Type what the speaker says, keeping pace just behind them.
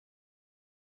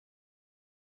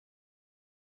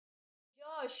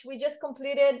Josh, we just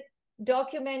completed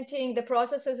documenting the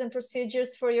processes and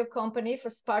procedures for your company for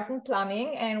Spartan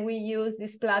Plumbing, and we use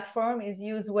this platform is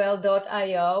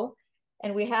usewell.io,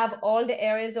 and we have all the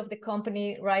areas of the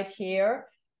company right here.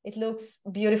 It looks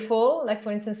beautiful. Like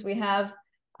for instance, we have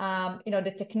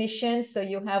the technicians. So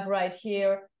you have right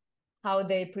here how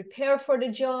they prepare for the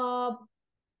job,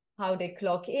 how they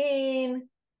clock in.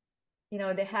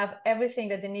 They have everything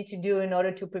that they need to do in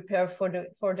order to prepare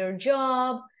for their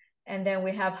job. And then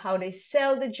we have how they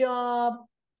sell the job.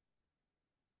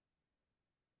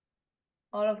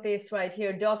 All of this right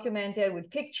here documented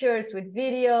with pictures, with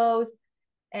videos,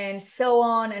 and so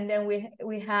on. And then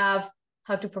we have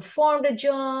how to perform the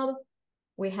job.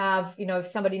 We have, if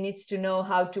somebody needs to know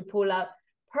how to pull out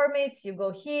permits, you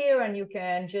go here and you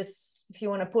can just, if you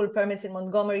want to pull permits in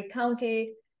Montgomery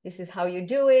County, this is how you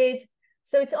do it.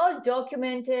 So it's all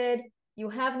documented. You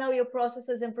have now your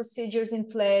processes and procedures in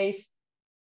place.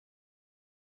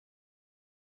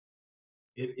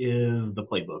 It is the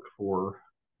playbook for,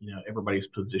 everybody's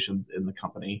positions in the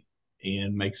company,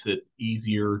 and makes it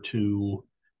easier to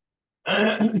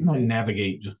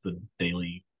navigate just the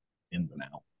daily ins and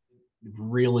outs. It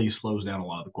really slows down a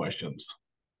lot of the questions.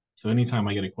 So anytime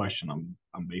I get a question,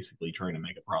 I'm basically trying to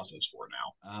make a process for it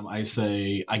now.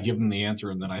 I give them the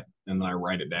answer, and then I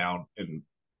write it down and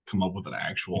come up with an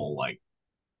actual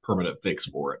permanent fix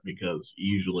for it, because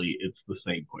usually it's the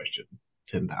same question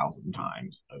 10,000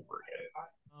 times over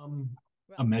again.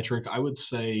 A metric, I would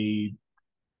say,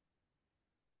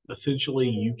 essentially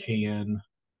you can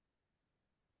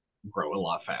grow a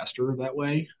lot faster that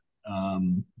way.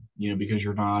 Because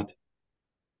you're not,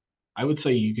 I would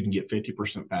say you can get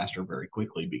 50% faster very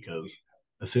quickly, because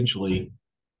essentially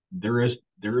there's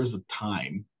a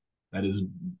time that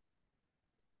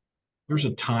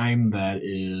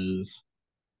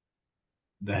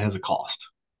has a cost,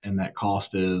 and that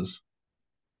cost is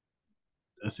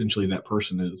essentially that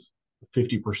person is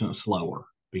 50% slower,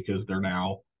 because they're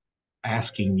now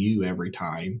asking you every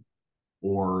time,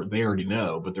 or they already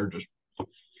know, but they're just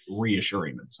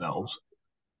reassuring themselves.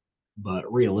 But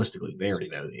realistically, they already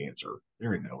know the answer. They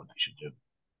already know what they should do.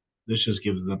 This just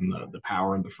gives them the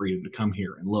power and the freedom to come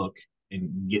here and look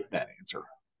and get that answer,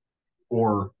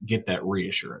 or get that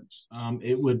reassurance.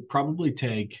 It would probably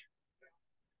take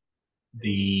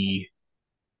the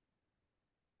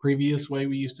previous way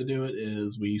we used to do it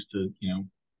is we used to,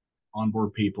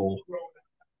 onboard people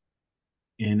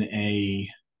in a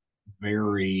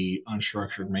very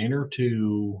unstructured manner,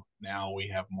 to now we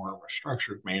have more of a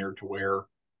structured manner, to where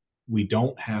we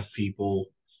don't have people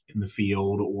in the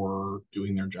field or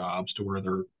doing their jobs to where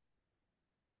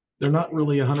they're not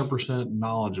really 100%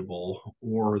 knowledgeable,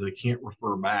 or they can't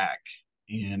refer back.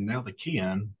 And now they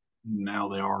can. Now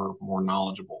they are more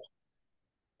knowledgeable.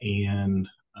 And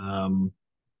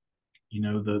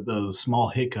the small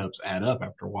hiccups add up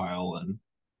after a while, and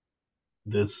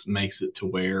this makes it to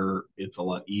where it's a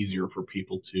lot easier for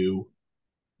people to,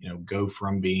 go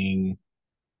from being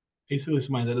basically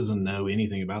somebody that doesn't know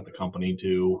anything about the company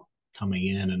to coming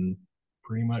in and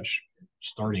pretty much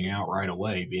starting out right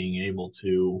away, being able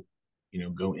to,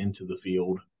 go into the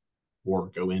field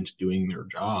or go into doing their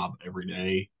job every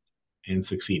day and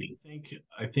succeeding.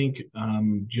 I think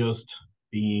just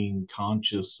being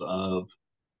conscious of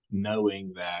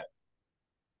knowing that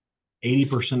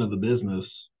 80% of the business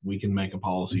we can make a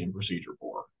policy and procedure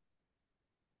for.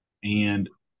 And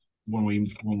when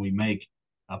we make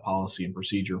a policy and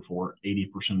procedure for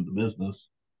 80% of the business,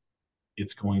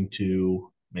 it's going to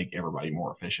make everybody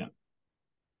more efficient.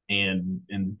 And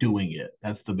doing it,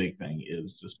 that's the big thing,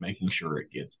 is just making sure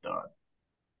it gets done.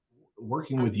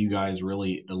 Working with you guys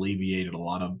really alleviated a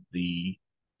lot of the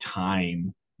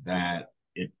time that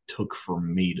it took for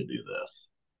me to do this.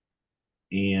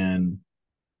 And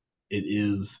it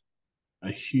is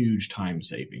a huge time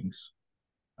savings.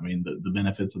 I mean, the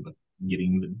benefits of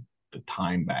getting the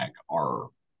time back are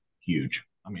huge.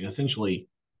 I mean, essentially,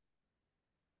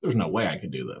 there's no way I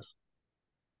could do this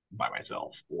by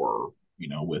myself, or,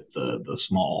 with the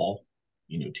small,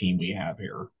 team we have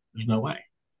here. There's no way.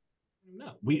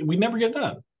 No, we never get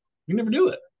done. We never do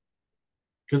it,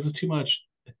 because it's too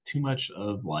much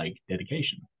of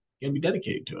dedication. You gotta be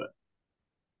dedicated to it.